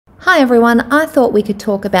Hi everyone, I thought we could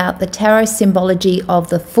talk about the tarot symbology of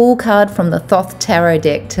the Fool card from the Thoth Tarot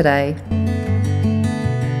deck today.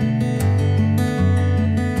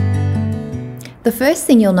 The first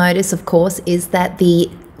thing you'll notice, of course, is that the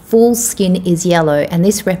Fool's skin is yellow, and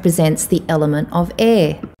this represents the element of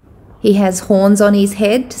air. He has horns on his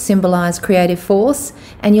head to symbolize creative force,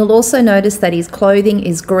 and you'll also notice that his clothing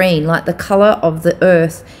is green, like the color of the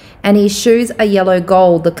earth, and his shoes are yellow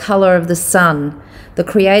gold, the color of the sun, the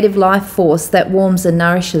creative life force that warms and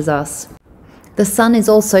nourishes us. The sun is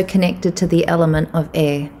also connected to the element of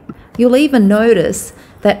air. You'll even notice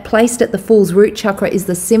that placed at the Fool's root chakra is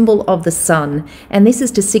the symbol of the sun, and this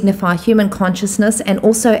is to signify human consciousness and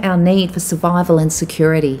also our need for survival and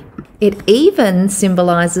security. It even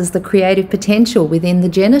symbolizes the creative potential within the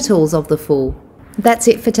genitals of the Fool. That's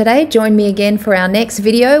it for today. Join me again for our next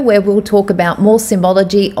video where we'll talk about more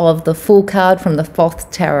symbology of the Fool card from the Thoth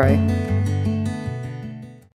Tarot.